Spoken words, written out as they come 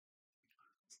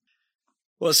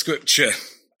Well, Scripture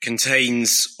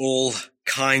contains all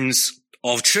kinds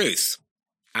of truth,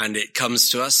 and it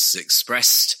comes to us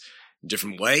expressed in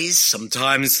different ways.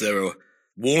 Sometimes there are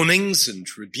warnings and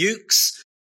rebukes.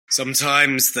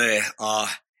 Sometimes there are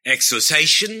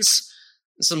exhortations.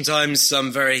 Sometimes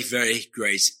some very, very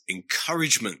great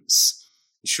encouragements.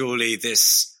 Surely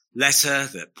this letter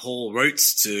that Paul wrote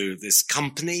to this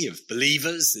company of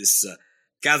believers, this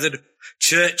gathered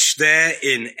church there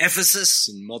in Ephesus,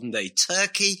 in modern-day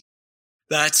Turkey,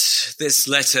 that this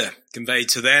letter conveyed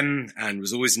to them and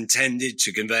was always intended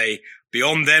to convey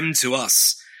beyond them to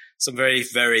us some very,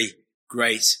 very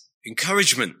great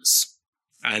encouragements.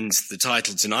 And the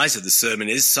title tonight of the sermon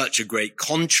is Such a Great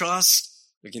Contrast,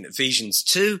 looking at Ephesians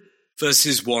 2,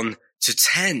 verses 1 to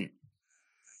 10.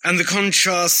 And the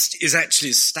contrast is actually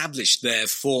established there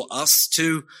for us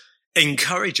to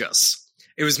encourage us.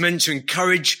 It was meant to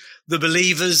encourage the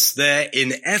believers there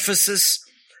in Ephesus,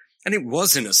 and it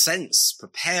was, in a sense,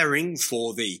 preparing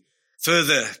for the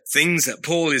further things that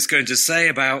Paul is going to say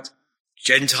about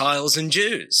Gentiles and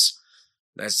Jews,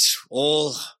 that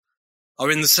all are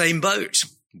in the same boat,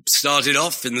 started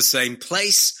off in the same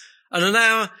place, and are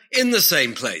now in the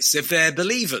same place if they're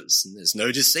believers, and there's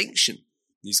no distinction.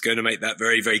 He's going to make that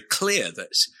very, very clear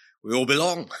that we all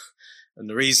belong, and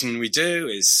the reason we do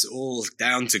is all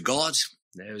down to God.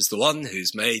 There is the one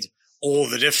who's made all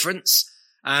the difference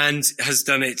and has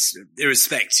done it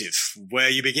irrespective of where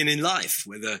you begin in life,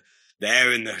 whether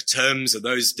there in the terms of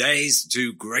those days,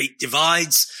 two great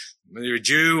divides, whether you're a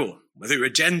Jew or whether you're a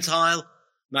Gentile,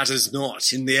 matters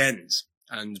not in the end.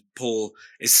 And Paul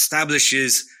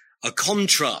establishes a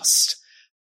contrast.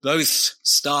 Both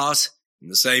start in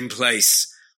the same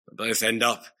place, but both end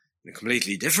up in a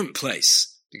completely different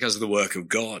place because of the work of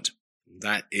God.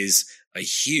 That is a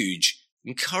huge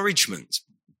encouragement.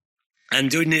 And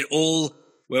doing it all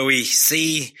where we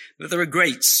see that there are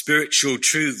great spiritual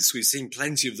truths. We've seen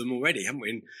plenty of them already, haven't we,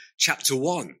 in chapter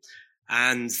 1.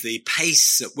 And the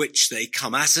pace at which they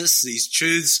come at us, these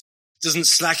truths, doesn't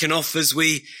slacken off as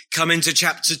we come into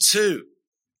chapter 2.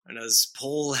 And as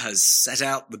Paul has set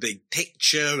out the big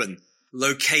picture and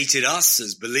located us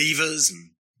as believers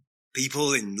and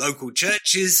people in local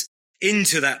churches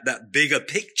into that bigger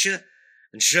picture,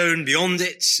 and shown beyond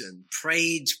it and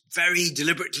prayed very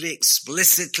deliberately,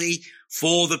 explicitly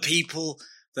for the people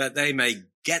that they may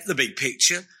get the big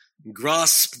picture, and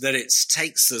grasp that it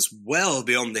takes us well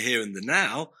beyond the here and the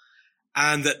now,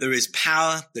 and that there is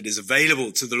power that is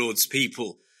available to the Lord's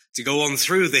people to go on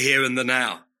through the here and the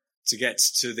now, to get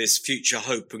to this future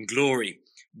hope and glory,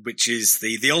 which is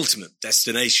the ultimate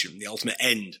destination, the ultimate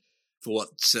end for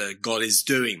what God is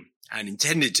doing and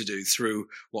intended to do through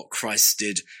what Christ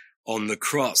did on the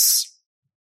cross.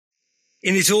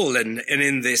 In it all, and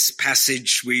in this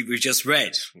passage we've just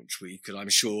read, which we could, I'm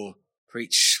sure,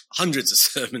 preach hundreds of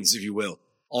sermons, if you will,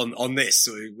 on this.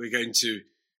 So we're going to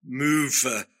move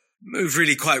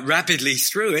really quite rapidly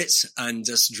through it and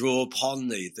just draw upon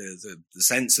the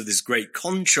sense of this great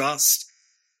contrast.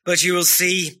 But you will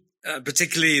see,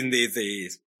 particularly in the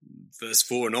verse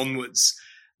 4 and onwards,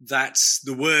 that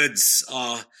the words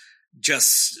are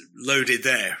just loaded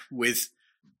there with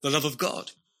the love of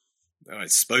God.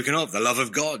 It's spoken of, the love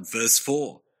of God, verse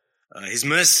 4. His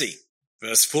mercy,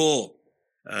 verse 4.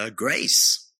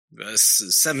 Grace,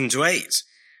 verses 7 to 8.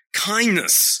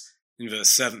 Kindness, in verse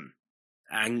 7.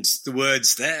 And the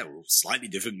words there, well, slightly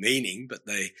different meaning, but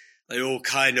they all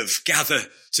kind of gather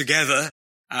together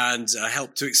and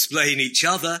help to explain each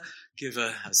other, give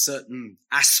a certain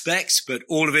aspect, but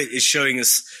all of it is showing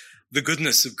us the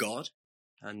goodness of God.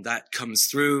 And that comes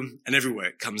through, and everywhere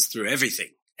it comes through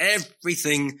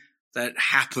everything that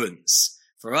happens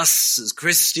for us as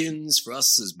Christians, for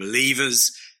us as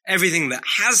believers, everything that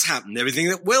has happened, everything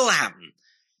that will happen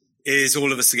is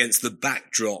all of us against the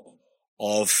backdrop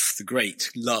of the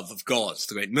great love of God,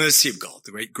 the great mercy of God,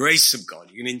 the great grace of God.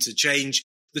 You can interchange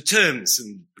the terms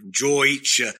and enjoy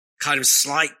each kind of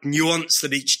slight nuance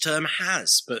that each term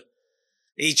has, but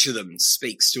each of them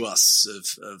speaks to us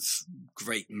of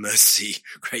great mercy,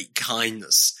 great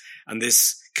kindness. And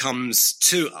this comes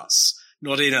to us,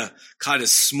 not in a kind of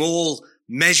small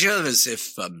measure as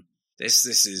if this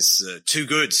is too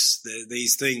good.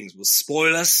 These things will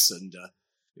spoil us. And,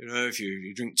 if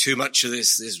you drink too much of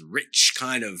this rich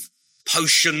kind of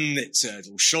potion,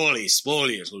 it'll surely spoil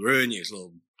you. It'll ruin you.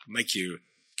 It'll make you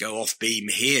go off beam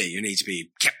here. You need to be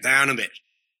kept down a bit.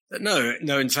 But no,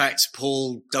 in fact,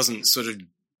 Paul doesn't sort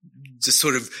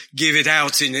of give it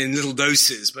out in little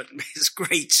doses, but it's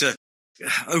great,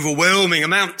 overwhelming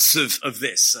amounts of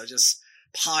this are just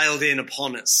piled in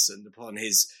upon us and upon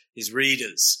his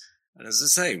readers. And as I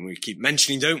say, we keep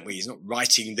mentioning, don't we? He's not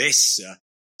writing this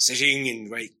sitting in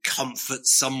great comfort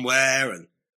somewhere, and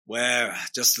where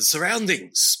just the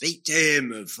surroundings speak to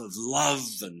him of love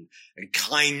and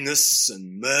kindness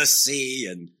and mercy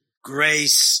and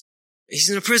grace. He's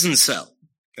in a prison cell.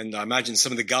 And I imagine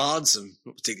some of the guards are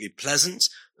not particularly pleasant.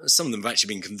 Some of them have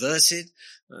actually been converted.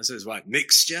 So it's a right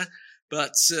mixture.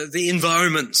 But the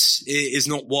environment is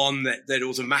not one that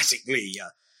automatically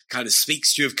kind of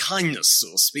speaks to you of kindness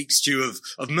or speaks to you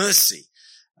of mercy.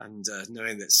 And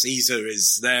knowing that Caesar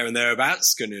is there and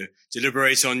thereabouts going to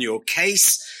deliberate on your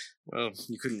case, well,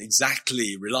 you couldn't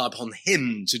exactly rely upon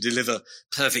him to deliver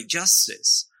perfect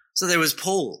justice. So there was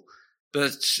Paul,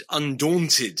 but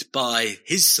undaunted by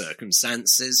his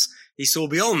circumstances, he saw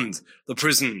beyond the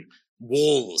prison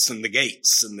walls and the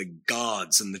gates and the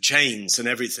guards and the chains and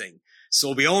everything.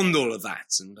 Saw beyond all of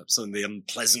that and some of the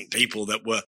unpleasant people that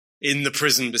were in the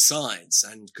prison besides,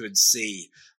 and could see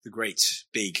the great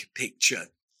big picture.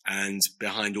 And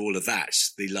behind all of that,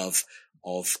 the love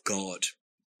of God.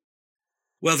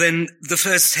 Well, then the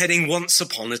first heading, once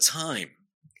upon a time.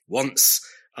 Once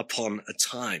upon a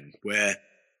time, where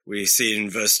we see in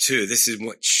verse 2, this is in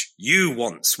which you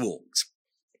once walked.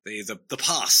 The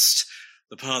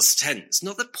past tense.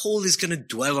 Not that Paul is going to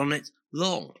dwell on it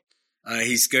long.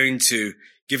 He's going to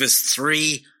give us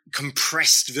 3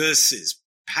 compressed verses,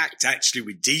 packed actually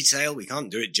with detail. We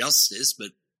can't do it justice, but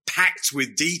packed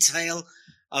with detail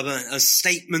of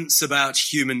statements about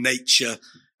human nature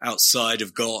outside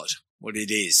of God, what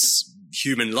it is.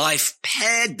 Human life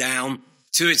pared down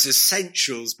to its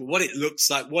essentials, but what it looks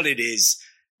like, what it is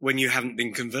when you haven't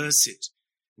been converted.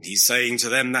 And he's saying to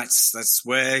them, that's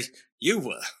where you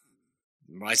were.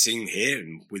 Writing here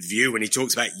and with you, when he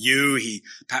talks about you, he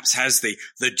perhaps has the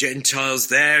Gentiles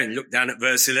there, and look down at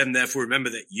verse 11, therefore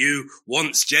remember that you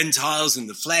once Gentiles in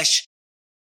the flesh.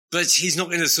 But he's not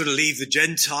going to sort of leave the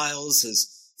Gentiles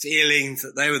as feeling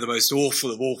that they were the most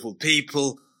awful of awful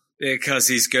people, because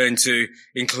he's going to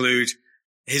include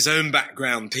his own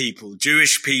background people,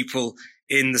 Jewish people,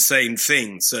 in the same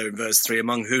thing. So in verse 3,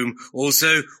 among whom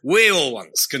also we all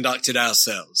once conducted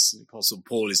ourselves. The Apostle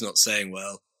Paul is not saying,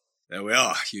 well, there we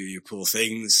are, you poor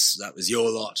things, that was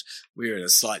your lot. We were in a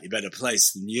slightly better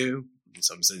place than you. In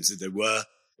some senses they were,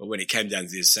 but when it came down to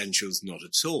the essentials, not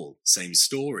at all. Same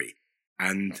story.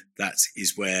 And that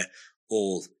is where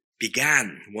all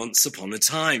began, once upon a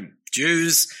time.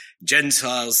 Jews,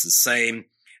 Gentiles, the same,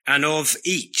 and of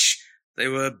each. They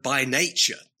were by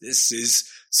nature. This is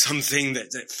something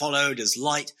that followed as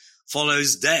light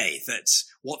follows day, that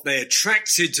what they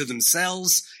attracted to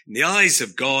themselves in the eyes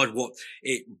of God, what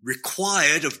it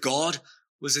required of God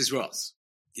was his wrath.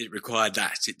 It required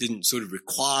that. It didn't sort of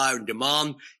require and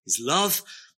demand his love.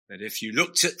 But if you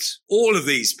looked at all of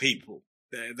these people,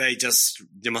 they just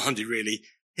demanded really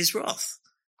his wrath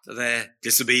for their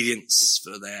disobedience,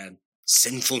 for their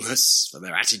sinfulness, for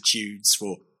their attitudes,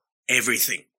 for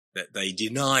everything that they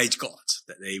denied God,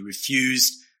 that they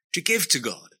refused to give to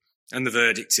God. And the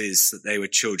verdict is that they were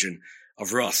children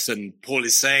of wrath. And Paul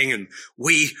is saying, and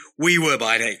we were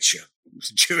by nature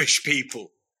Jewish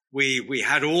people. We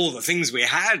had all the things we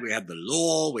had. We had the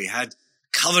law, we had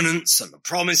covenants and the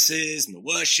promises and the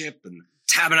worship and the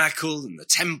tabernacle and the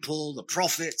temple, the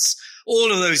prophets,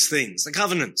 all of those things, the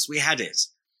covenants, we had it.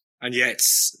 And yet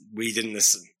we didn't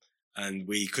listen, and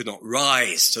we could not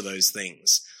rise to those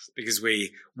things because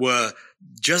we were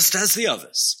just as the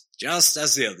others, just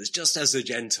as the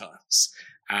Gentiles.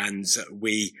 And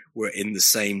we were in the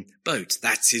same boat.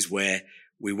 That is where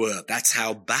we were. That's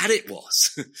how bad it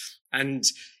was. And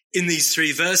in these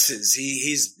 3 verses,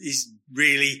 he's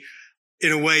really,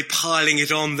 in a way, piling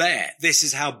it on there. This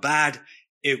is how bad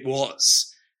it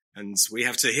was. And we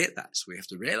have to hear that. We have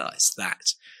to realize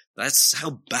that. That's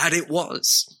how bad it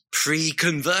was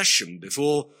pre-conversion,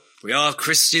 before we are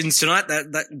Christians tonight.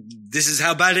 That this is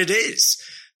how bad it is.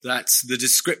 That the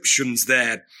descriptions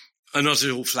there are not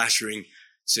at all flattering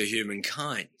to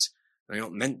humankind. They're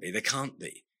not meant to be. They can't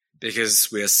be, because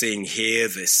we are seeing here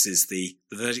this is the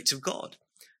verdict of God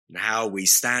and how we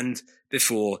stand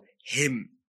before him.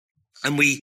 And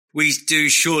we do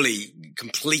surely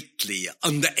completely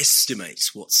underestimate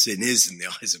what sin is in the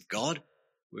eyes of God.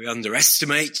 We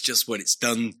underestimate just what it's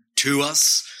done to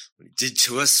us, what it did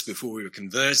to us before we were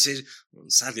converted. Well,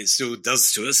 sadly, it still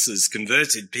does to us as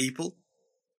converted people.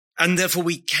 And therefore,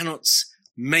 we cannot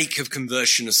make of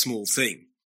conversion a small thing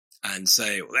and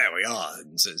say, well, there we are.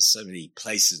 And so many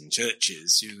places and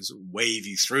churches, you sort of wave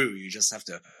you through. You just have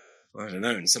to, I don't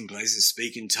know, in some places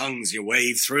speak in tongues, you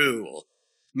wave through, or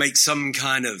make some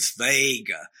kind of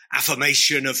vague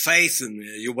affirmation of faith, and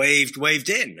you're waved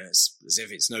in as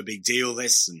if it's no big deal,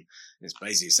 this. And it's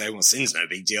basically saying, well, sin's no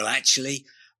big deal, actually.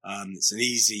 It's an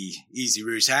easy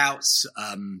route out.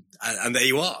 And there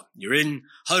you are. You're in,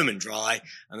 home and dry,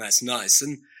 and that's nice.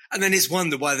 And then it's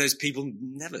wonder why those people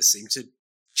never seem to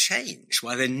change,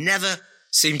 why they never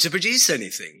seem to produce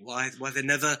anything, why they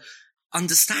never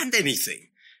understand anything.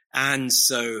 And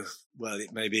so, well,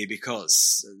 it may be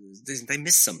because they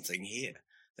missed something here.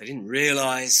 They didn't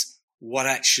realize what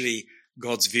actually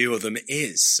God's view of them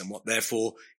is, and what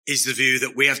therefore is the view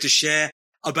that we have to share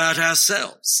about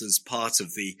ourselves as part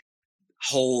of the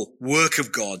whole work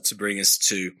of God to bring us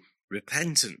to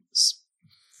repentance.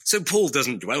 So Paul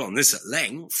doesn't dwell on this at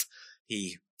length.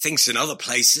 He thinks in other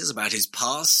places about his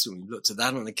past, and we looked at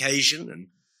that on occasion, and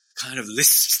kind of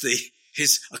lists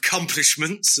his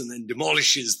accomplishments and then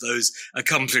demolishes those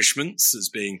accomplishments as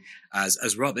being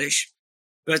as rubbish.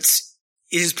 But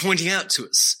it is pointing out to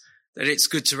us that it's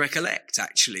good to recollect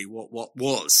actually what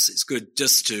was. It's good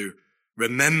just to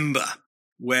remember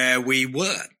where we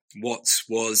were, what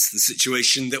was the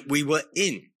situation that we were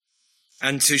in,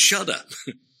 and to shudder,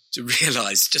 to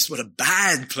realize just what a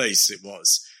bad place it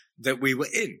was that we were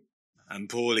in. And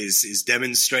Paul is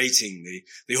demonstrating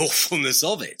the awfulness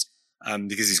of it,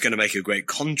 because he's going to make a great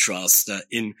contrast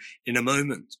in a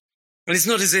moment. And it's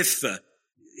not as if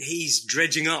he's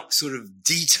dredging up sort of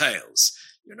details.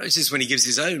 You'll notice when he gives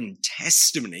his own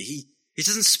testimony, he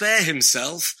doesn't spare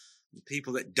himself. The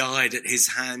people that died at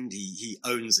his hand, he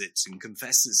owns it and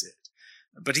confesses it.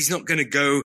 But he's not going to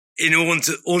go in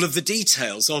all of the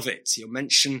details of it. He'll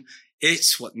mention it,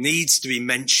 what needs to be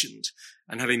mentioned.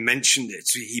 And having mentioned it,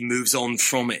 he moves on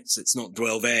from it. Let's not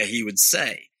dwell there, he would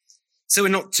say. So we're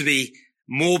not to be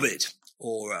morbid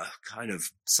or kind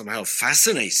of somehow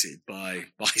fascinated by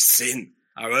sin,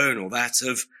 our own or that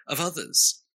of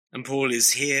others. And Paul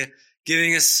is here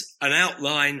giving us an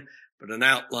outline, but an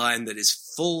outline that is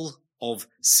full of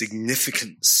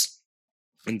significance.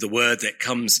 And the word that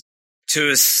comes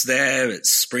to us there, it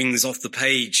springs off the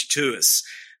page to us,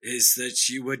 is that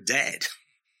you were dead.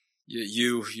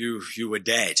 You were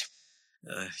dead.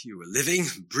 You were living,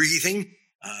 breathing.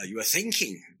 You were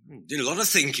thinking. You did a lot of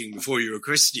thinking before you were a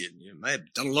Christian. You may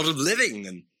have done a lot of living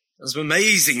and done some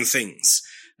amazing things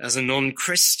as a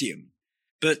non-Christian.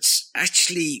 But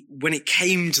actually, when it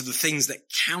came to the things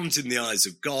that count in the eyes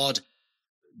of God,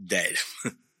 dead.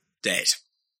 Dead.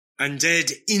 And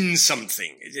dead in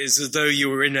something. It is as though you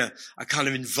were in a kind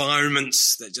of environment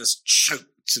that just choked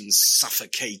and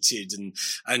suffocated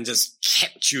and just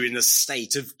kept you in a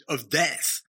state of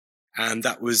death. And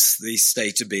that was the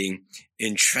state of being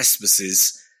in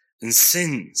trespasses and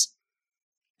sins.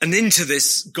 And into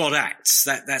this God acts.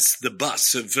 That's the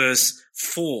but of verse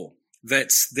 4.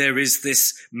 That there is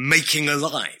this making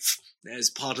alive. There's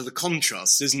part of the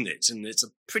contrast, isn't it? And it's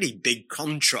a pretty big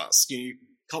contrast. You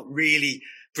can't really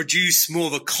produce more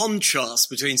of a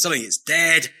contrast between something that's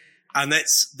dead and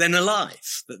that's then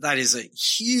alive. That is a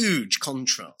huge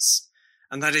contrast.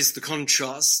 And that is the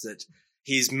contrast that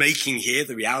he is making here,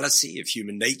 the reality of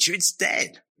human nature. It's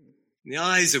dead. In the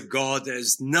eyes of God,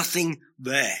 there's nothing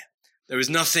there. There is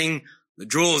nothing that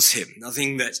draws him,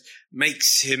 nothing that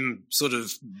makes him sort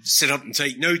of sit up and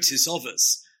take notice of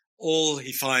us. All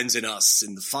he finds in us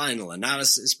in the final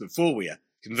analysis before we are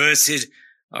converted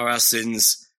are our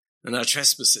sins and our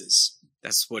trespasses.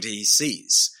 That's what he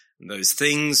sees. And those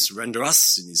things render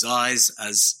us in his eyes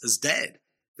as dead,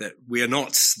 that we are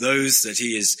not those that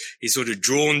he's sort of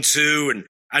drawn to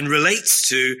and relates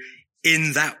to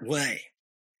in that way.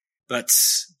 But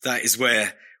that is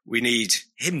where we need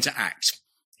him to act.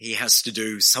 He has to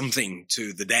do something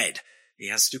to the dead. He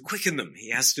has to quicken them. He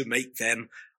has to make them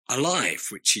alive,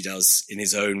 which he does in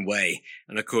his own way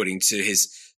and according to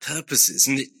his purposes.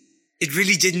 And it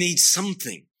really did need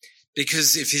something,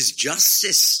 because if his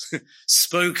justice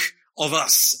spoke of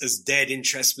us as dead in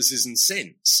trespasses and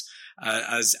sins,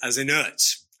 as inert,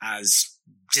 as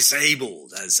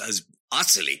disabled, as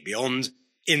utterly beyond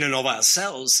in and of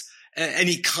ourselves,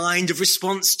 any kind of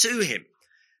response to him,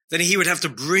 then he would have to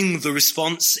bring the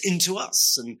response into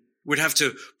us and would have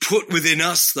to put within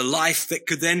us the life that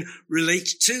could then relate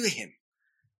to him.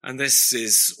 And this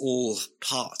is all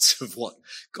part of what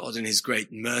God in his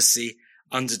great mercy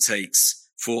undertakes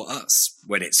for us.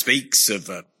 When it speaks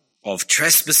of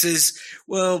trespasses,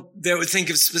 well, they would think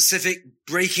of specific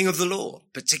breaking of the law,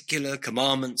 particular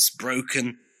commandments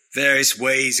broken, various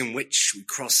ways in which we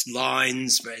crossed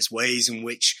lines, various ways in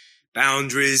which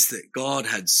boundaries that God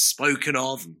had spoken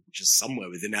of, just somewhere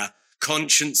within our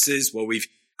consciences where we've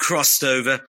crossed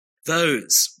over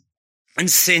those. And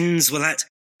sins, well, that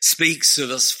speaks of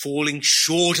us falling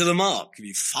short of the mark. If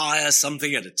you fire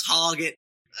something at a target,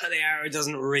 the arrow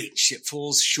doesn't reach, it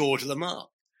falls short of the mark.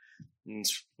 And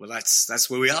well, that's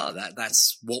where we are.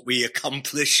 That's what we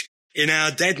accomplish in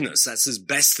our deadness. That's as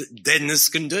best that deadness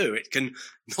can do. It can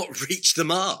not reach the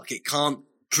mark. It can't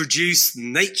produce the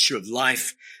nature of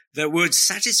life that would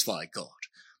satisfy God,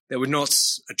 that would not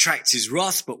attract his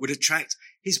wrath, but would attract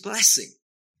his blessing.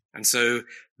 And so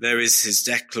there is his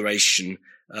declaration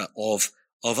of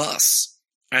us.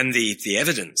 And the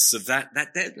evidence of that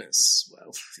deadness,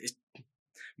 well, it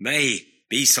may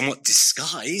be somewhat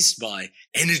disguised by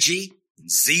energy and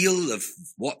zeal of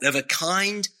whatever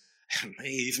kind. It may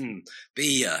even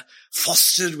be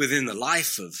fostered within the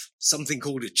life of something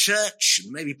called a church,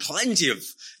 and maybe plenty of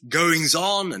goings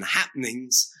on and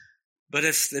happenings. But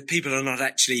if the people are not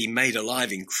actually made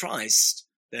alive in Christ,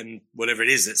 then whatever it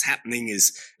is that's happening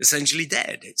is essentially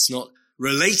dead. It's not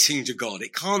relating to God.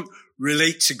 It can't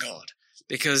relate to God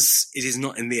because it is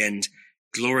not in the end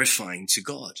glorifying to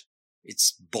God.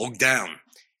 It's bogged down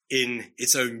in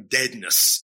its own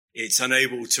deadness. It's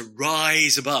unable to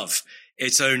rise above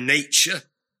its own nature.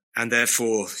 And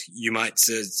therefore you might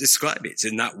describe it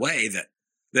in that way, that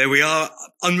there we are,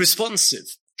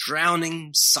 unresponsive,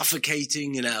 drowning,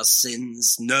 suffocating in our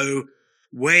sins, no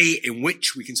way in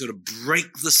which we can sort of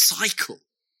break the cycle.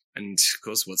 And of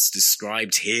course, what's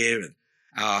described here, and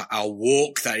our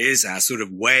walk, that is our sort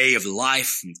of way of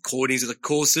life, and according to the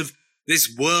course of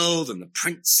this world and the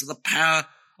prince of the power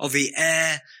of the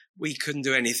air, we couldn't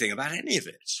do anything about any of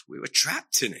it. We were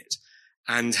trapped in it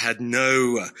and had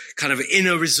no kind of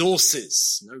inner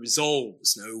resources, no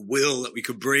resolves, no will that we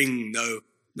could bring,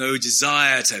 no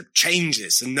desire to change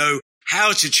this and know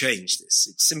how to change this.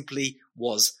 It simply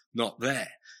was not there.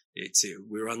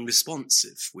 We were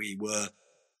unresponsive. We were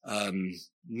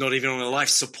not even on a life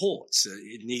support.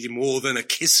 It needed more than a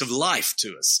kiss of life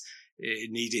to us.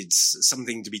 It needed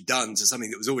something to be done to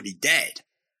something that was already dead.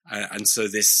 And so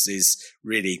this is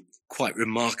really quite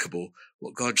remarkable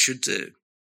what God should do.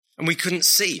 And we couldn't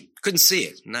see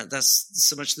it. And that's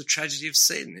so much the tragedy of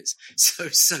sin. It's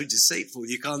so deceitful.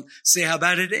 You can't see how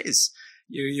bad it is.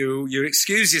 You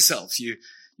excuse yourself. You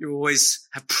always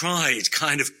have pride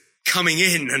kind of coming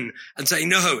in and saying,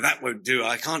 no, that won't do.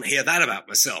 I can't hear that about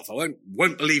myself. I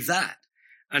won't believe that.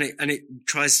 And it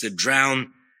tries to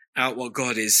drown out what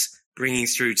God is bringing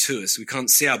through to us. We can't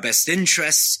see our best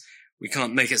interests. We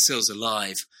can't make ourselves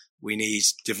alive. We need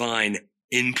divine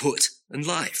input and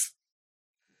life.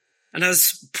 And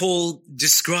as Paul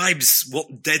describes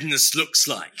what deadness looks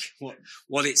like,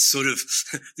 what it's sort of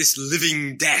this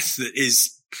living death that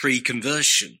is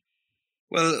pre-conversion,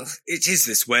 well, it is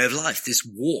this way of life, this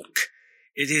walk.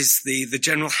 It is the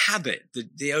general habit,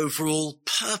 the overall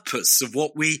purpose of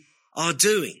what we are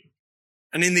doing.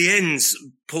 And in the end,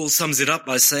 Paul sums it up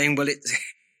by saying, well,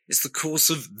 it's the course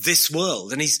of this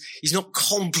world. And he's not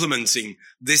complimenting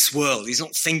this world. He's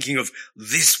not thinking of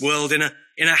this world in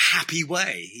a happy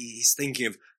way. He's thinking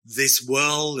of this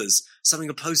world as something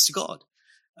opposed to God,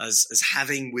 as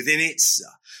having within it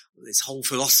its whole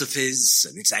philosophies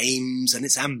and its aims and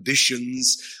its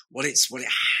ambitions, what it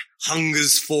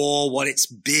hungers for, what its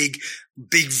big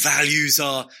values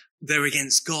are. They're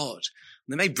against God.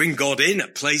 And they may bring God in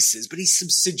at places, but he's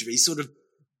subsidiary. He's sort of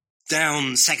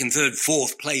down second, third,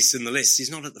 fourth place in the list.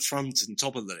 He's not at the front and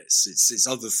top of the list. It's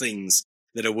other things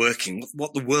that are working,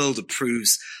 what the world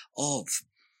approves of.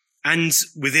 And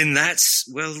within that,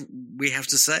 well, we have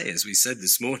to say, as we said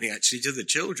this morning, actually, to the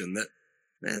children, that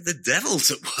the devil's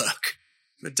at work.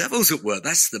 The devil's at work.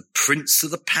 That's the prince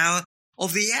of the power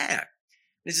of the air.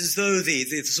 It's as though the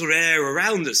sort of air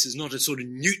around us is not a sort of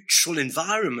neutral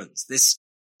environment.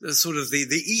 The sort of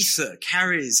the ether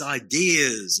carries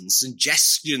ideas and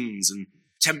suggestions and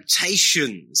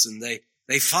temptations, and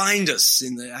they find us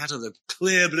out of the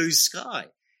clear blue sky.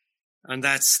 And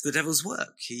that's the devil's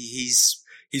work. He's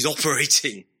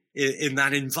operating in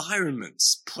that environment,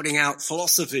 putting out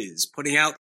philosophies, putting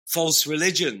out false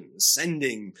religions,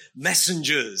 sending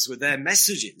messengers with their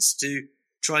messages to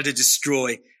try to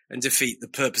destroy and defeat the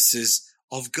purposes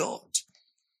of God.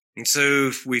 And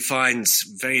so we find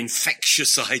very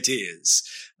infectious ideas.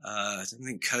 I don't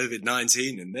think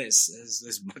COVID-19 and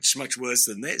there's much worse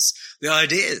than this. The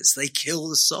ideas, they kill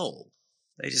the soul.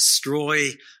 They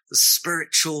destroy the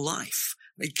spiritual life.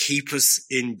 They keep us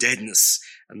in deadness.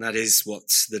 And that is what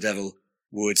the devil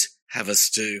would have us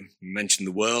do. You mentioned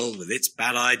the world with its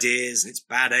bad ideas and its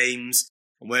bad aims.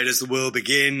 And where does the world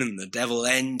begin and the devil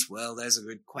end? Well, there's a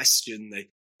good question.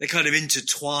 They kind of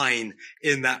intertwine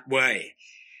in that way.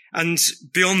 And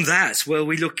beyond that, well,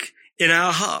 we look in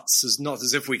our hearts as not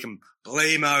as if we can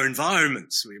blame our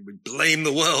environment. We blame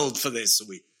the world for this, or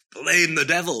we blame the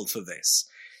devil for this,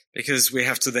 because we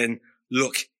have to then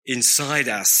look inside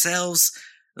ourselves.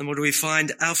 And what do we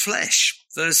find? Our flesh.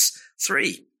 Verse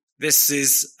 3, this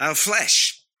is our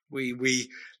flesh. We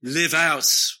live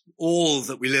out all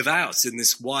that we live out in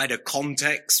this wider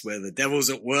context where the devil's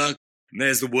at work and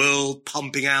there's the world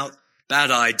pumping out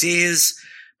bad ideas.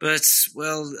 But,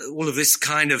 well, all of this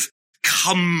kind of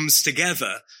comes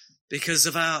together because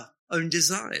of our own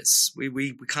desires.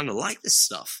 We kind of like this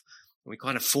stuff. We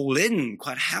kind of fall in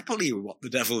quite happily with what the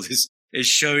devil is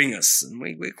showing us. And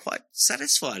we're quite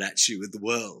satisfied actually with the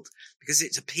world because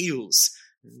it appeals.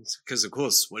 Because of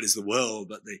course, what is the world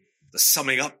but the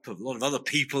summing up of a lot of other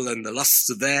people and the lusts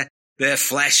of their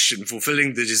flesh and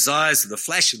fulfilling the desires of the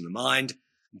flesh and the mind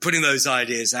and putting those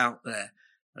ideas out there.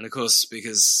 And of course,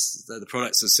 because they're the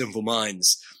products of sinful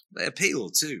minds, they appeal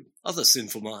to other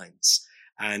sinful minds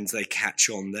and they catch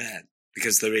on there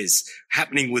because there is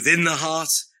happening within the heart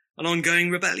an ongoing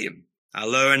rebellion. Our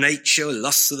lower nature,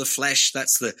 lusts of the flesh,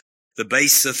 that's the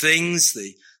baser things,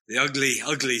 the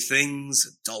ugly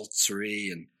things, adultery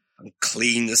and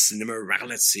uncleanness and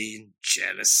immorality and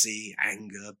jealousy,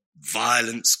 anger,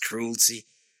 violence, cruelty.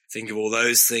 Think of all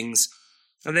those things.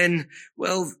 And then,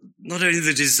 well, not only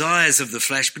the desires of the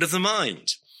flesh, but of the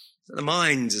mind. The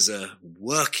mind is a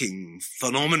working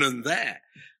phenomenon there.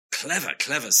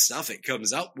 Clever stuff it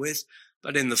comes up with.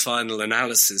 But in the final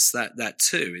analysis, that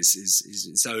too is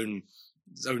its own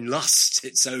lust,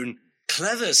 its own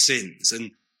clever sins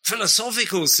and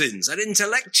philosophical sins and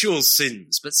intellectual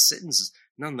sins, but sins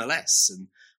nonetheless. And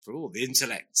for all the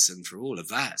intellects and for all of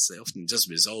that, they often just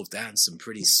resolve down some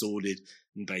pretty sordid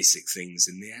and basic things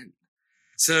in the end.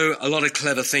 So a lot of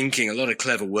clever thinking, a lot of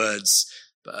clever words,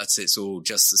 but it's all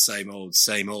just the same old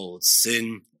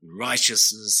sin,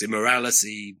 righteousness,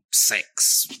 immorality,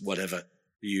 sex, whatever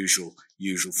the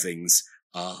usual things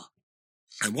are.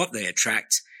 And what they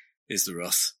attract is the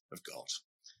wrath of God,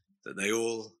 that they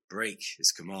all break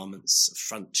his commandments,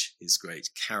 affront his great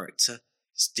character,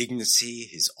 his dignity,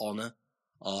 his honor,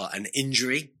 are an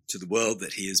injury to the world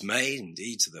that he has made,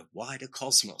 indeed to the wider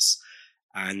cosmos.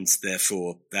 And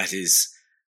therefore that is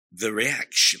the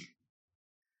reaction.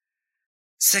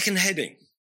 Second heading,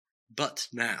 but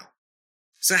now.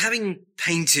 So having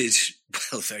painted,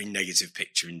 well, a very negative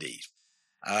picture indeed,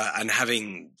 and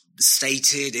having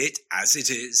stated it as it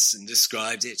is and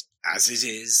described it as it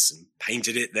is and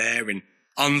painted it there in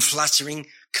unflattering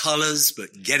colours, but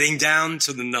getting down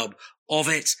to the nub of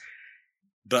it,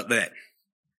 but then.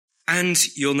 And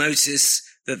you'll notice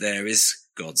that there is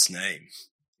God's name,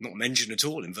 not mentioned at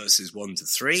all in verses 1 to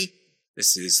 3.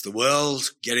 This is the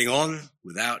world getting on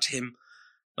without him.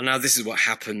 Well, now this is what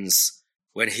happens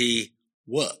when he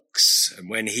works and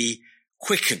when he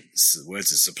quickens. The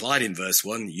words are supplied in verse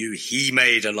 1, he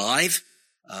made alive.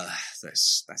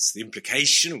 That's the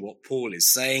implication of what Paul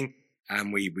is saying.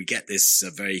 And we get this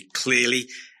very clearly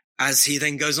as he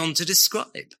then goes on to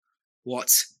describe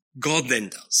what God then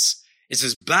does. It's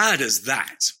as bad as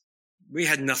that. We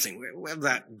had nothing. We had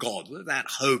that God, we had that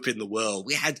hope in the world.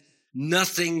 We had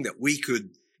nothing that we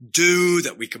could do,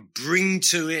 that we could bring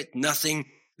to it, nothing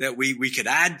that we could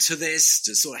add to this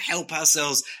to sort of help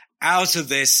ourselves out of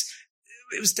this.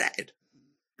 It was dead.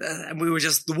 And we were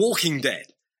just the walking dead.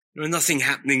 There was nothing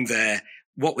happening there.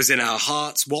 What was in our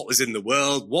hearts, what was in the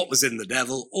world, what was in the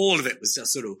devil, all of it was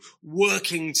just sort of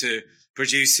working to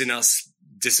produce in us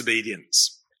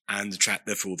disobedience and attract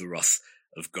therefore the wrath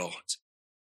of God.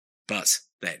 But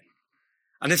then,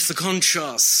 and if the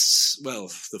contrast, well,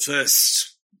 the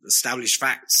first established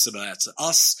facts about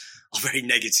us are very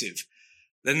negative,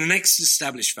 then the next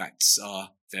established facts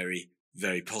are very,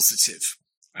 very positive.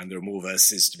 And there are more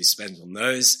verses to be spent on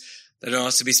those than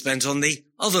are to be spent on the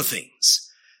other things.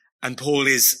 And Paul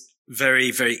is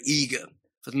very, very eager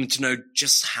for them to know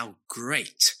just how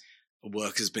great a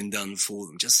work has been done for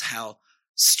them, just how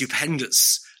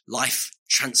stupendous, life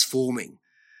transforming,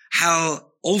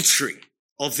 how altering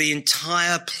of the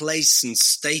entire place and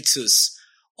status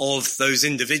of those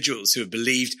individuals who have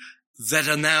believed that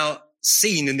are now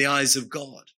seen in the eyes of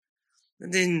God.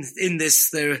 And in this,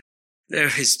 there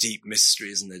is deep mystery,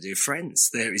 isn't there, dear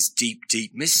friends? There is deep,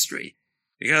 deep mystery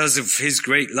because of his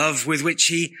great love with which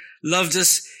he loved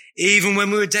us even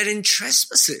when we were dead in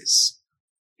trespasses.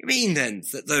 You mean then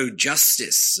that though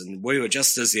justice and we were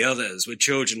just as the others were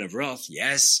children of wrath?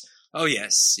 Yes. Oh,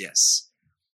 yes, yes.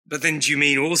 But then do you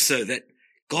mean also that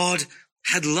God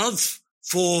had love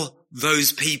for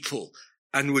those people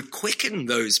and would quicken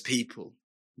those people?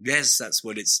 Yes, that's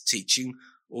what it's teaching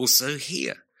also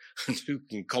here. And who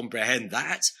can comprehend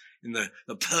that in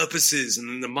the purposes and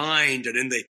in the mind and in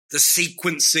the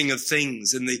sequencing of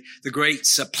things and the great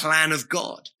plan of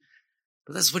God?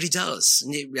 But that's what he does.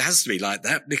 And it has to be like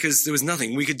that because there was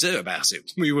nothing we could do about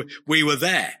it. We were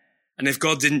there. And if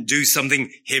God didn't do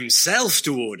something himself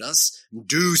toward us,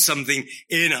 do something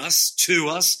in us, to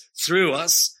us, through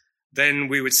us, then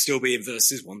we would still be in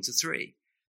verses 1 to 3.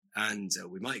 And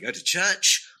we might go to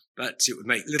church, but it would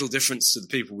make little difference to the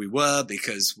people we were,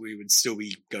 because we would still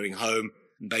be going home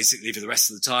and basically for the rest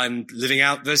of the time living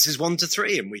out verses 1 to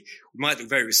 3. And we might look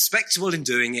very respectable in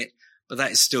doing it, but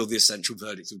that is still the essential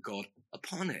verdict of God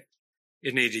upon it.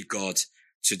 It needed God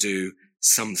to do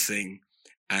something,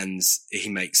 and he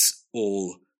makes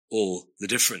all the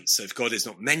difference. So if God is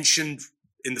not mentioned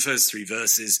in the first 3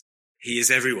 verses, he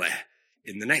is everywhere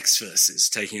in the next verses,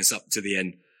 taking us up to the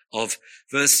end of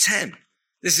verse 10.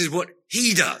 This is what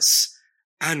he does.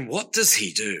 And what does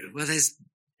he do? Well, there's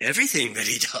everything that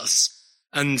he does.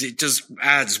 And it just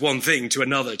adds one thing to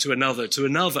another, to another, to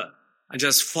another, and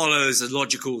just follows a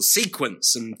logical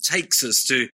sequence and takes us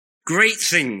to great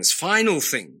things, final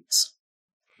things.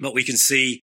 But we can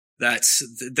see that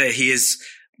there he is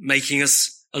making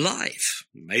us alive,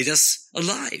 made us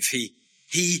alive.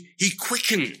 He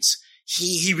quickened,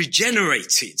 he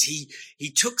regenerated,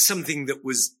 he took something that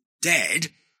was dead,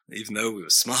 even though we were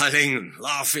smiling and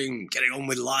laughing, getting on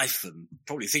with life and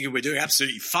probably thinking we're doing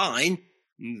absolutely fine,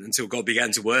 until God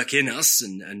began to work in us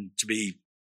and to be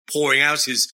pouring out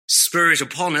his Spirit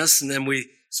upon us. And then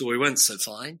we saw we weren't so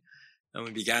fine, and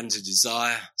we began to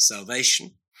desire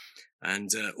salvation. And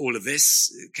all of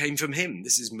this came from him.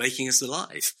 This is making us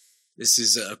alive. This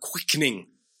is a quickening.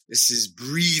 This is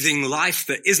breathing life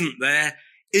that isn't there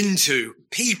into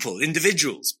people,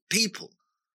 individuals, people.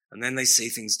 And then they see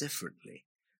things differently.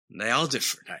 And they are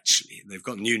different, actually. They've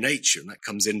got new nature, and that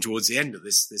comes in towards the end of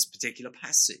this particular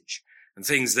passage. And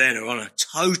things then are on a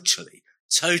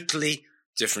totally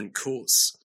different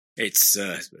course. It's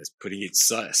putting it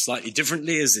slightly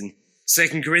differently, as in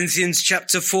 2 Corinthians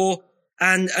chapter 4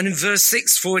 and in verse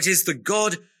 6, for it is the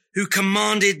God who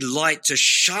commanded light to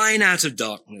shine out of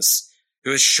darkness,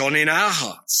 who has shone in our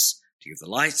hearts to give the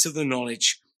light of the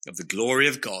knowledge of the glory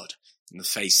of God in the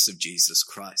face of Jesus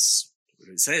Christ. What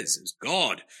it says, it was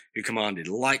God who commanded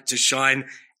light to shine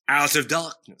out of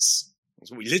darkness. That's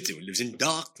what we lived in. We lived in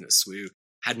darkness. We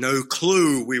had no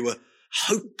clue. We were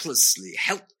hopelessly,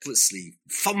 helplessly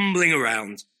fumbling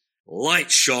around. Light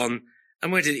shone.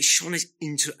 And where did it shone? It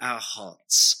into our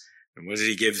hearts. And where did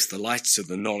he give us the light of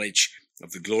the knowledge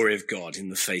of the glory of God in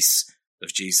the face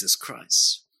of Jesus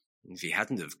Christ? And if he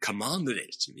hadn't have commanded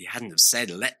it, if he hadn't have said,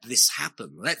 let this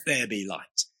happen, let there be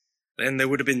light, then there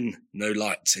would have been no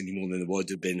light any more than there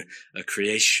would have been a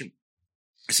creation.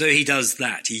 So he does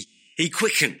that. He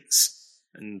quickens.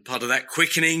 And part of that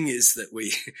quickening is that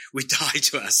we die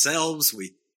to ourselves.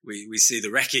 We see the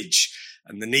wreckage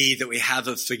and the need that we have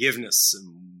of forgiveness,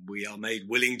 and we are made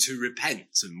willing to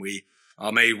repent, and we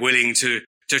are made willing to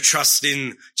trust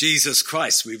in Jesus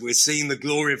Christ. We're seeing the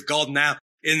glory of God now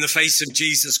in the face of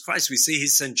Jesus Christ. We see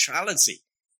his centrality,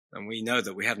 and we know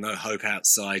that we have no hope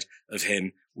outside of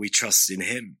him. We trust in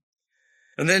him.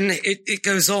 And then it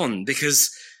goes on,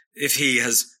 because if he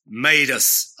has made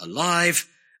us alive,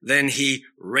 then he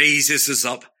raises us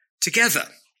up together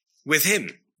with him.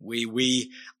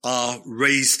 We are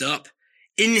raised up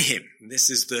in him. This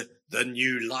is the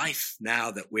new life now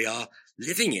that we are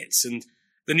living it. And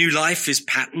the new life is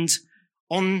patterned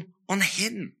on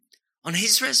him, on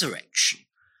his resurrection.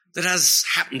 That has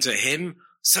happened to him,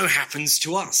 so happens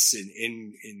to us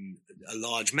in a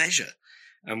large measure.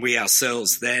 And we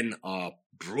ourselves then are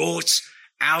brought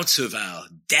out of our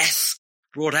death,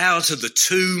 brought out of the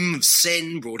tomb of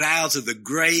sin, brought out of the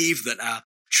grave that our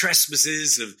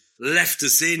trespasses have left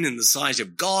us in the sight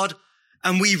of God,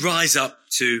 and we rise up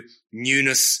to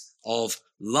newness of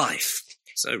life.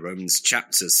 So Romans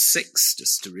chapter 6,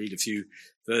 just to read a few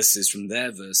verses from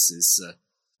there, verses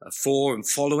 4 and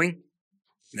following.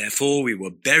 Therefore we were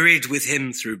buried with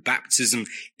him through baptism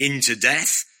into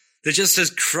death, that just as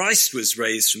Christ was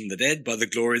raised from the dead by the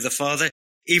glory of the Father,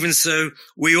 even so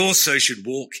we also should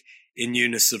walk in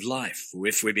newness of life. For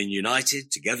if we've been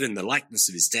united together in the likeness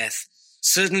of his death,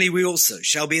 certainly we also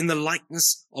shall be in the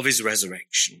likeness of his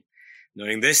resurrection.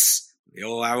 Knowing this,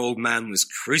 our old man was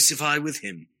crucified with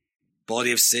him. The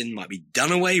body of sin might be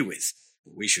done away with,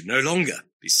 but we should no longer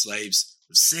be slaves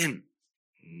of sin.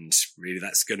 And really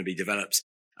that's going to be developed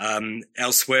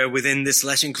elsewhere within this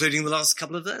letter, including the last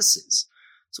couple of verses.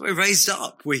 So we're raised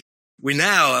up. We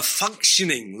now are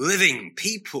functioning, living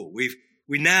people. We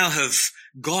now have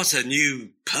got a new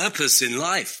purpose in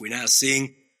life. We're now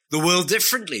seeing the world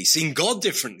differently, seeing God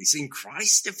differently, seeing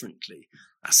Christ differently,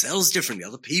 ourselves differently,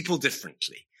 other people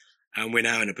differently. And we're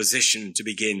now in a position to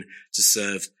begin to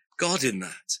serve God in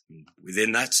that. And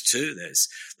within that too, there's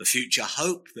the future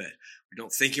hope that we're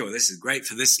not thinking, well, this is great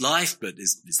for this life, but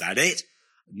is that it?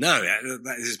 No,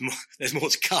 there's more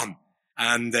to come.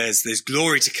 And there's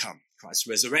glory to come. Christ's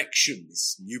resurrection,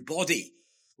 this new body.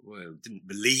 Well, didn't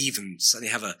believe and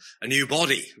suddenly have a new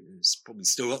body. It's probably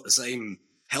still got the same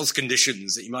health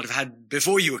conditions that you might have had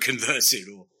before you were converted,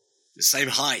 or the same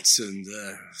height and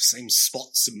same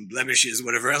spots and blemishes,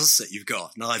 whatever else that you've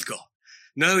got and I've got.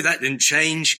 No, that didn't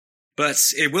change, but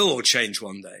it will all change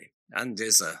one day. And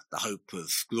there's the hope of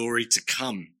glory to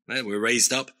come. We're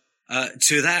raised up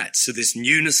to that, to this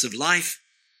newness of life.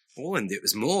 Oh, and it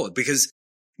was more, because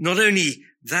not only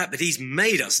that, but he's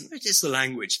made us. Notice the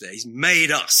language there. He's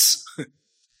made us.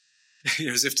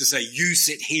 As if to say, you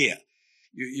sit here.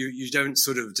 You don't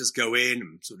sort of just go in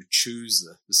and sort of choose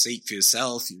the seat for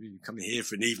yourself. You come here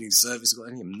for an evening service. You've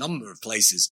got any number of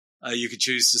places you could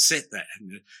choose to sit there.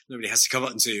 And nobody has to come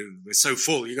up and say, we're so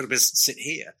full, you've got to sit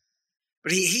here.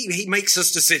 But he makes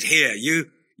us to sit here.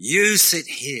 You sit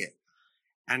here.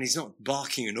 And he's not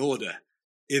barking an order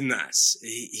in that.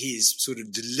 He's sort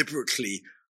of deliberately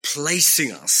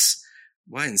placing us,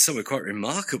 well, in somewhere quite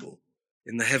remarkable,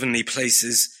 in the heavenly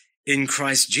places in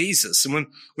Christ Jesus. And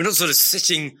we're not sort of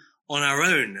sitting on our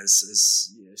own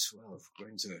as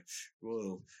going to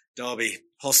Royal Derby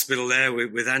Hospital there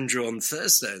with Andrew on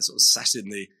Thursday, and sort of sat in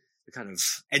the kind of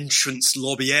entrance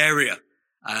lobby area.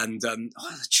 And the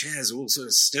chairs are all sort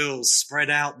of still spread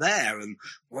out there, and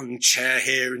one chair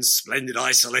here in splendid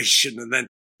isolation, and then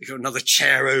you've got another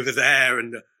chair over there,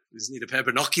 and you just need a pair of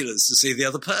binoculars to see the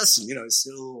other person. It's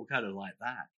still kind of like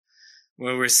that.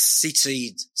 Where we're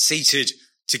seated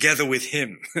together with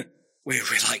him. We're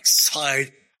like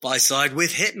side by side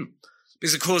with him.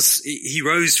 Because, of course, he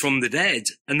rose from the dead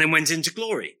and then went into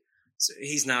glory. So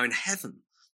he's now in heaven.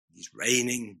 He's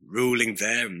reigning, ruling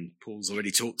there, and Paul's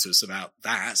already talked to us about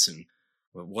that and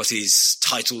what his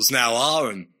titles now are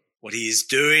and what he is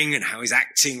doing and how he's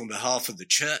acting on behalf of the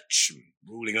church and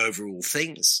ruling over all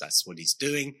things. That's what he's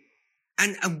doing.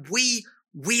 And we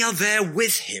are there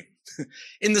with him.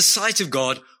 In the sight of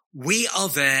God, we are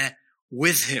there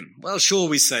with him. Well, sure,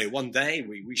 we say one day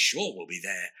we sure will be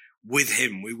there with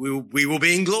him. We will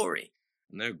be in glory.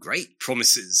 And there are great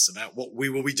promises about what we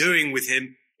will be doing with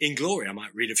him in glory. I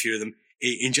might read a few of them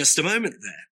in just a moment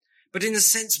there. But in a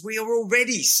sense, we are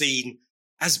already seen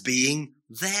as being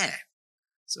there.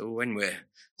 So when we're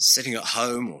sitting at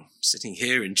home or sitting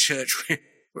here in church,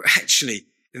 we're actually,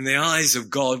 in the eyes of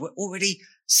God, we're already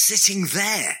sitting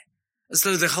there, as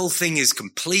though the whole thing is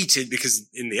completed, because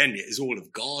in the end it is all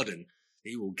of God, and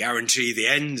he will guarantee the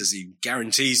end as he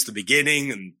guarantees the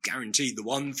beginning and guaranteed the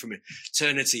one from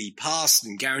eternity past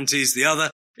and guarantees the other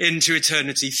into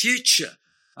eternity future.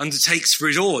 Undertakes for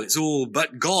it all. It's all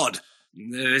but God.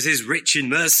 It is rich in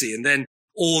mercy. And then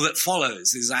all that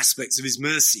follows is aspects of his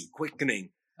mercy, quickening,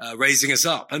 raising us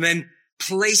up, and then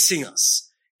placing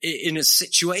us in a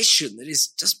situation that is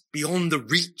just beyond the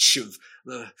reach of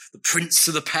the prince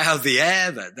of the power of the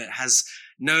air, that has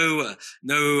no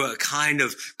kind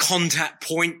of contact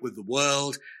point with the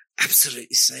world,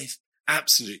 absolutely safe,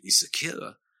 absolutely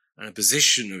secure, and a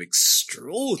position of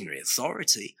extraordinary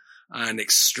authority and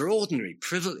extraordinary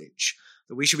privilege,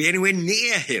 that we should be anywhere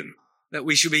near him, that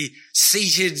we should be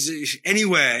seated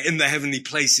anywhere in the heavenly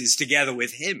places together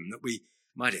with him, that we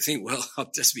might think, well,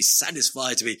 I'll just be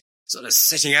satisfied to be sort of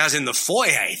sitting out in the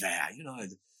foyer there,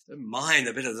 don't mind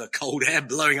a bit of the cold air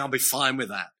blowing, I'll be fine with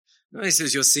that. No, he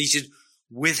says you're seated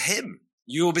with him.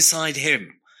 You're beside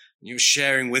him. You're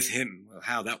sharing with him. Well,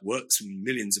 how that works with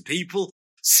millions of people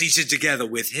seated together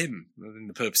with him. Well, in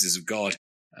the purposes of God,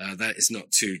 that is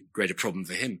not too great a problem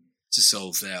for him to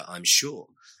solve there, I'm sure.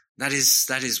 That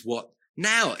is what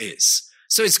now is.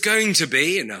 So it's going to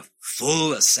be in a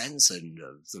fuller sense and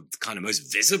the kind of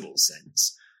most visible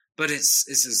sense, but it's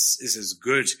as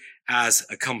good as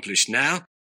accomplished now.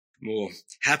 More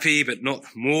happy, but not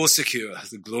more secure.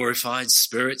 The glorified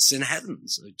spirits in heaven.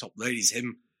 So Top Lady's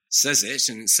hymn says it,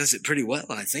 and it says it pretty well,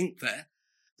 I think, there.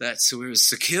 That we're as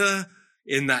secure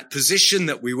in that position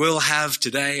that we will have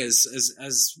today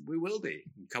as we will be.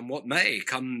 Come what may,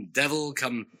 come devil,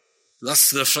 come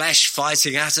lust of the flesh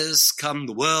fighting at us, come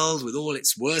the world with all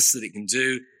its worst that it can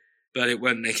do, but it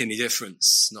won't make any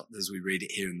difference, not as we read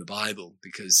it here in the Bible,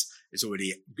 because it's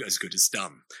already as good as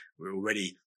done. We're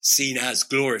already seen as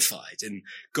glorified in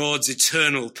God's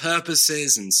eternal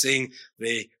purposes, and seeing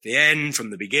the end from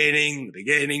the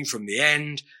beginning from the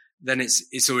end, then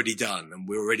it's already done, and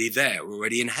we're already there. We're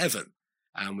already in heaven,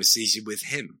 and we're seated with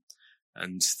him.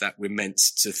 And that we're meant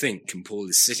to think. And Paul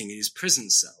is sitting in his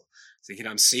prison cell, thinking,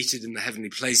 I'm seated in the heavenly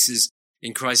places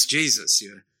in Christ Jesus.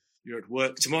 You're at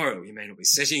work tomorrow. You may not be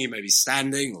sitting, you may be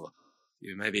standing, or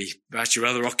you may be about your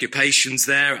other occupations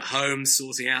there at home,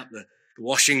 sorting out the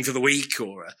washing for the week,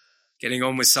 or getting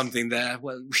on with something there?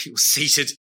 Well, we were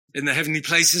seated in the heavenly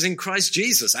places in Christ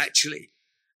Jesus, actually.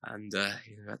 And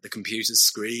at the computer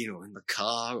screen or in the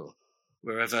car or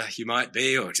wherever you might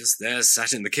be, or just there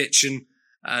sat in the kitchen.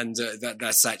 And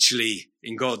that's actually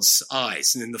in God's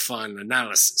eyes and in the final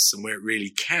analysis, and where it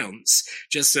really counts,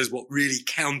 just as what really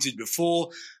counted before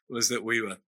was that we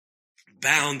were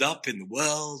bound up in the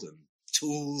world and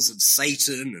tools of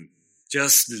Satan and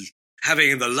just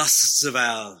having the lusts of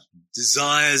our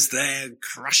desires there,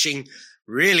 crushing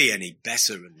really any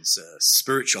better and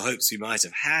spiritual hopes we might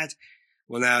have had.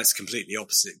 Well, now it's completely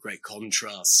opposite, great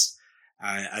contrast.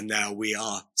 And now we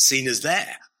are seen as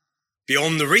there,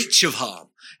 beyond the reach of harm,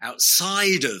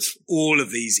 outside of all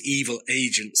of these evil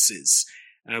agencies,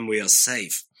 and we are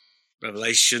safe.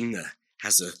 Revelation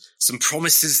has some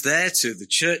promises there to the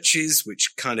churches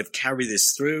which kind of carry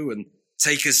this through and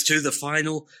take us to the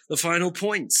final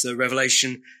point. So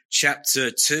Revelation chapter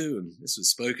 2, and this was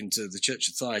spoken to the church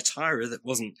of Thyatira that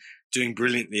wasn't doing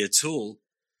brilliantly at all.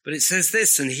 But it says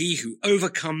this, and he who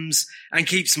overcomes and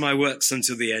keeps my works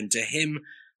until the end, to him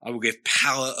I will give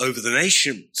power over the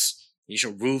nations. He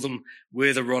shall rule them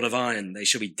with a rod of iron. They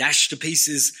shall be dashed to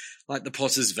pieces like the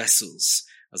potter's vessels,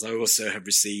 as I also have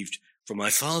received from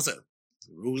my Father.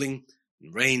 Ruling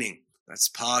and reigning. That's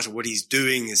part of what he's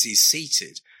doing as he's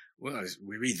seated. Well,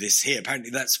 we read this here. Apparently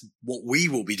that's what we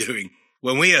will be doing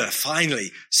when we are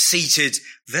finally seated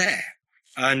there.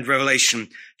 And Revelation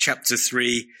chapter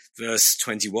 3, verse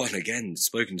 21, again,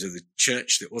 spoken to the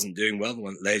church that wasn't doing well, the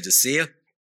one at Laodicea.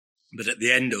 But at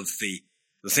the end of the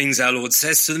things our Lord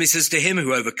says to them, he says, to him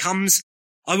who overcomes,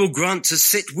 I will grant to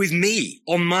sit with me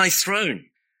on my throne,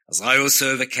 as I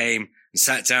also overcame and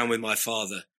sat down with my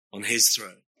Father on his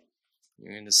throne.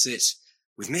 You're going to sit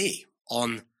with me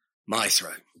on my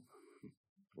throne.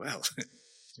 Well,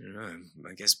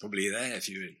 I guess probably there if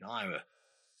you and I were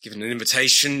given an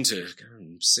invitation to go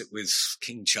and sit with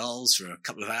King Charles for a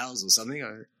couple of hours or something.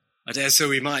 I dare say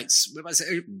we might say,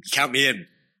 oh, count me in.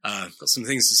 I've got some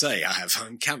things to say. I have.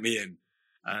 Count me in.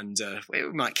 And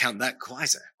we might count that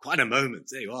quite a moment.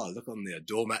 There you are. Look on the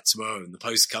doormat tomorrow and the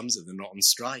post comes and they're not on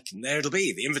strike. And there it'll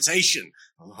be, the invitation.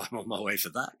 Oh, I'm on my way for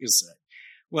that, you'll say.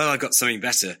 Well, I've got something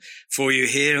better for you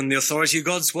here on the authority of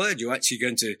God's word. You're actually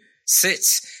going to sit.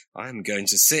 I'm going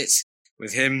to sit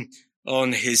with him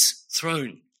on his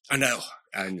throne. And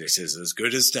it is as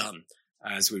good as done,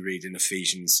 as we read in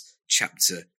Ephesians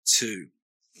chapter 2.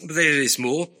 But there is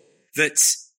more, that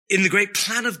in the great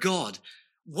plan of God,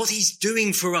 what he's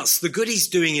doing for us, the good he's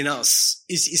doing in us,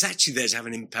 is actually there to have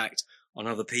an impact on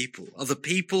other people. Other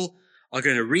people are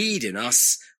going to read in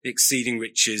us the exceeding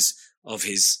riches of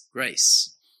his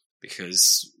grace,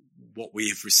 because what we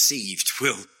have received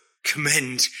will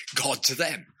commend God to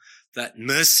them. That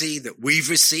mercy that we've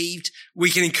received, we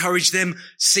can encourage them,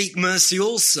 seek mercy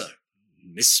also.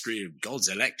 Mystery of God's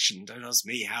election, don't ask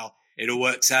me how it all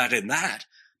works out in that.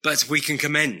 But we can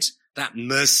commend that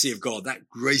mercy of God, that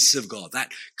grace of God,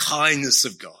 that kindness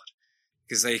of God,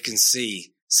 because they can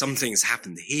see something's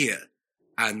happened here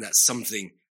and that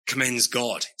something commends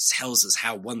God. It tells us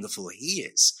how wonderful he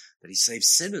is, that he saves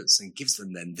sinners and gives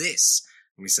them then this.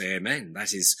 And we say, amen.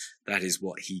 That is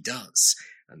what he does.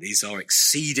 And these are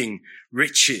exceeding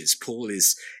riches. Paul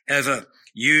is ever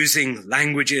using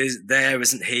languages there,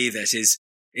 isn't he? That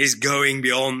is going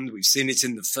beyond. We've seen it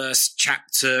in the first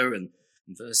chapter and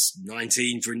in verse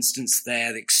 19, for instance,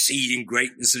 there, the exceeding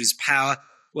greatness of his power.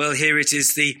 Well, here it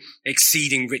is, the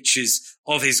exceeding riches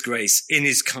of his grace in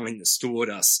his kindness toward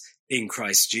us in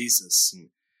Christ Jesus. And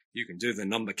you can do the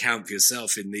number count for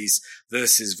yourself in these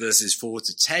verses 4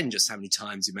 to 10, just how many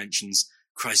times he mentions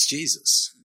Christ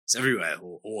Jesus. It's everywhere,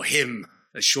 or him,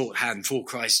 a shorthand for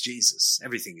Christ Jesus.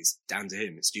 Everything is down to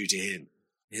him. It's due to him,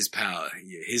 his power,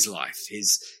 his life,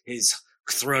 his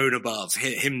throne above,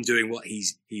 him doing what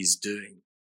he's doing.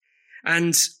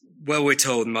 And, well, we're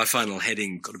told in my final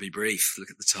heading, got to be brief, look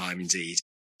at the time indeed,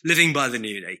 living by the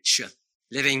new nature,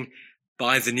 living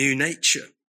by the new nature,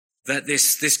 that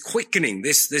this quickening,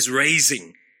 this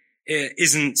raising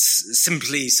isn't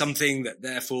simply something that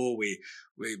therefore we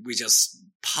just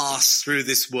pass through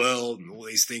this world and all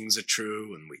these things are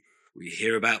true and we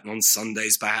hear about them on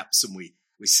Sundays perhaps and we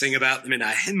sing about them in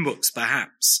our hymn books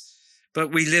perhaps,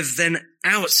 but we live then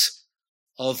out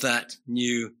of that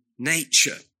new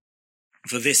nature.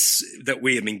 For this that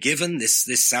we have been given,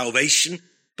 this salvation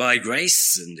by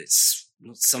grace, and it's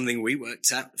not something we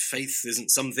worked out. Faith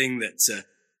isn't something that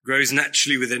grows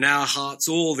naturally within our hearts,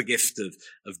 or the gift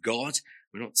of God.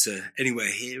 We're not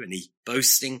anywhere here, any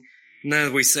boasting.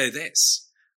 No, we say this.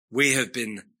 We have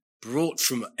been brought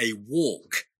from a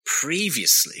walk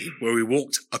previously where we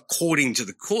walked according to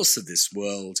the course of this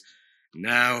world.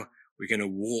 Now We're going to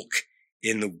walk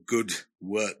in the good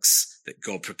works that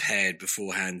God prepared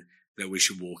beforehand that we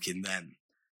should walk in them.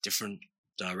 Different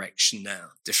direction now,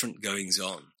 different goings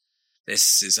on.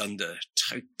 This is under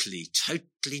totally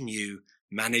new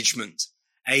management,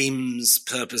 aims,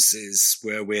 purposes,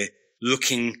 where we're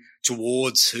looking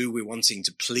towards who we're wanting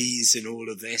to please in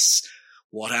all of this,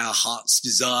 what our heart's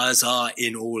desires are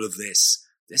in all of this.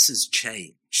 This has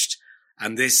changed.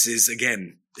 And this is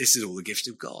all the gift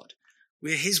of God.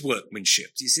 We're his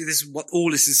workmanship. Do you see this is what all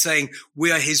this is saying?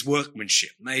 We are his workmanship,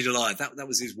 made alive. That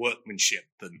was his workmanship,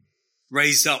 and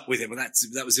raised up with him. And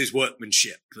that was his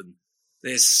workmanship. And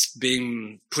this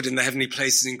being put in the heavenly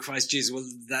places in Christ Jesus, well,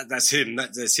 that's him.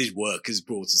 That's his work has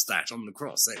brought us that on the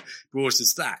cross. That brought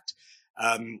us that.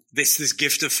 This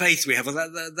gift of faith we have,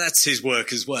 that's his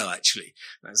work as well, actually.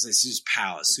 This is his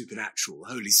power, supernatural,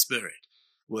 Holy Spirit,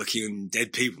 working on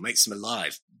dead people, makes them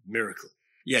alive, miracle.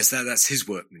 Yes, that's his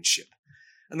workmanship.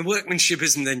 And the workmanship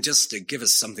isn't then just to give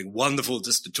us something wonderful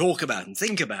just to talk about and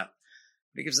think about.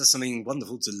 It gives us something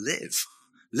wonderful to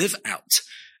live out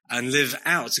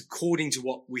according to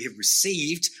what we have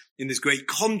received. In this great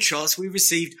contrast, we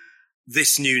received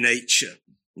this new nature.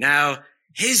 Now,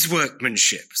 his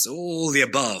workmanship, so all the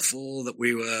above, all that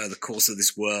we were, the course of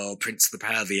this world, prince of the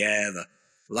power of the air, the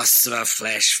lusts of our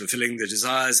flesh, fulfilling the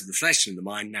desires of the flesh and the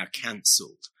mind, now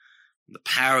cancelled. The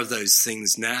power of those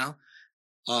things now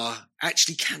are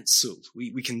actually cancelled.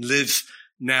 We can live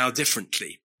now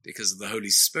differently because of the Holy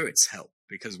Spirit's help,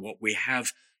 because of what we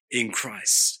have in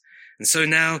Christ. And so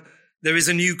now there is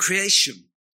a new creation.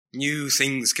 New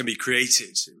things can be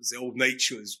created. It was the old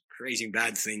nature was creating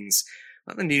bad things,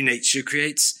 but the new nature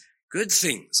creates good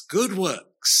things, good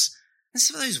works. And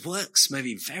some of those works may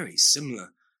be very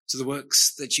similar to the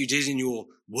works that you did in your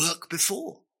work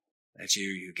before. That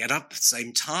you get up at the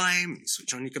same time, you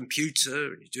switch on your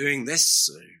computer, and you're doing this,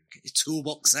 so you get your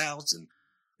toolbox out, and,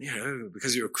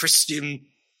 because you're a Christian,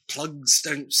 plugs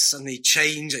don't suddenly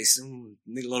change. They still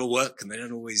need a lot of work, and they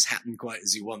don't always happen quite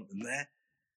as you want them there.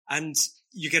 And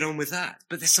you get on with that.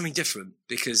 But there's something different,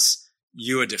 because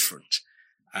you are different.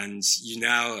 And you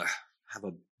now have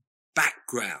a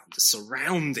background, a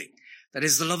surrounding, that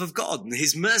is the love of God and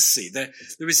his mercy. There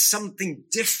is something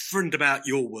different about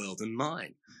your world and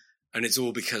mine. And it's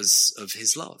all because of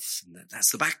his love. And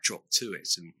that's the backdrop to it.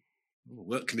 And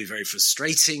work can be very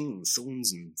frustrating.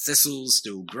 Thorns and thistles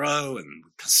still grow and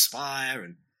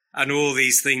perspire. And all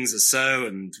these things are so.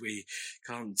 And we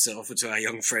can't offer to our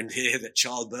young friend here that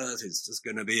childbirth is just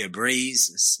going to be a breeze.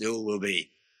 There still will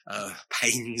be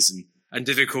pains and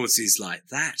difficulties like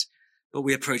that. But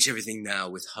we approach everything now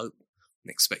with hope and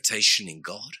expectation in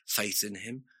God, faith in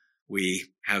him. We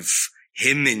have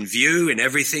him in view in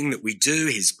everything that we do.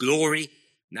 His glory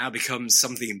now becomes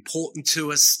something important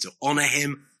to us, to honor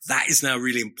him. That is now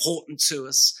really important to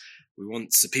us. We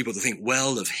want people to think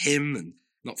well of him and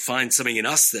not find something in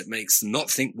us that makes them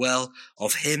not think well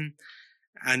of him.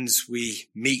 And we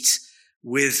meet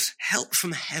with help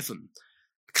from heaven,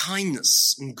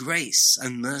 kindness and grace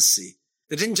and mercy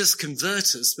that didn't just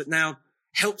convert us, but now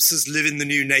helps us live in the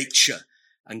new nature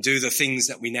and do the things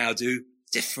that we now do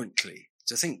differently.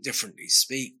 To think differently,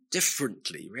 speak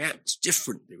differently, react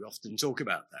differently. We often talk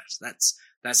about that.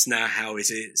 That's now how it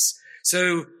is.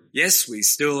 So yes, we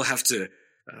still have to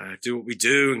do what we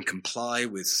do and comply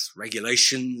with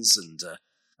regulations and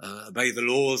obey the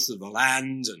laws of the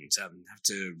land and have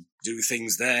to do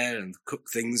things there and cook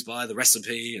things by the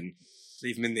recipe and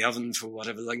leave them in the oven for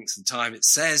whatever length of time it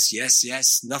says.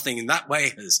 Yes, nothing in that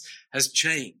way has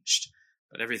changed.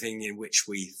 But everything in which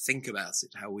we think about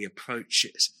it, how we approach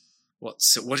it, what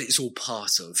it's all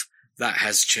part of, that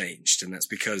has changed. And that's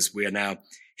because we are now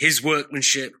his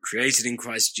workmanship, created in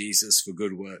Christ Jesus for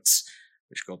good works,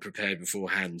 which God prepared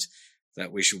beforehand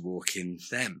that we should walk in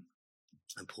them.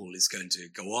 And Paul is going to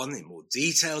go on in more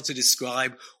detail to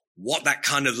describe what that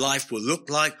kind of life will look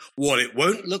like, what it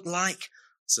won't look like.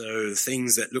 So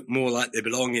things that look more like they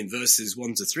belong in verses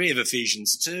 1-3 of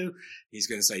Ephesians 2, he's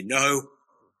going to say, no,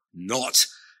 not.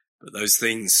 But those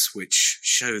things which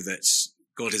show that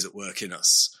God is at work in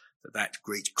us, that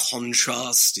great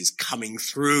contrast is coming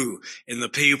through in the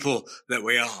people that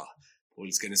we are. Paul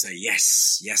is going to say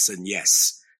yes, and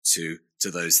yes to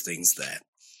those things there.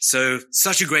 So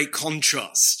such a great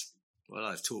contrast. Well,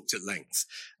 I've talked at length,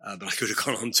 but I could have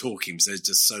gone on talking because there's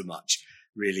just so much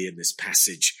really in this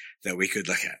passage that we could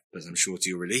look at. But I'm sure to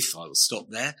your relief, I will stop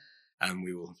there and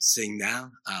we will sing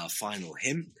now our final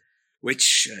hymn,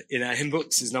 which in our hymn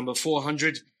books is number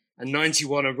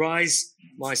 491, Arise,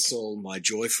 my soul, my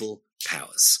joyful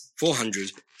powers.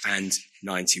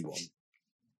 491.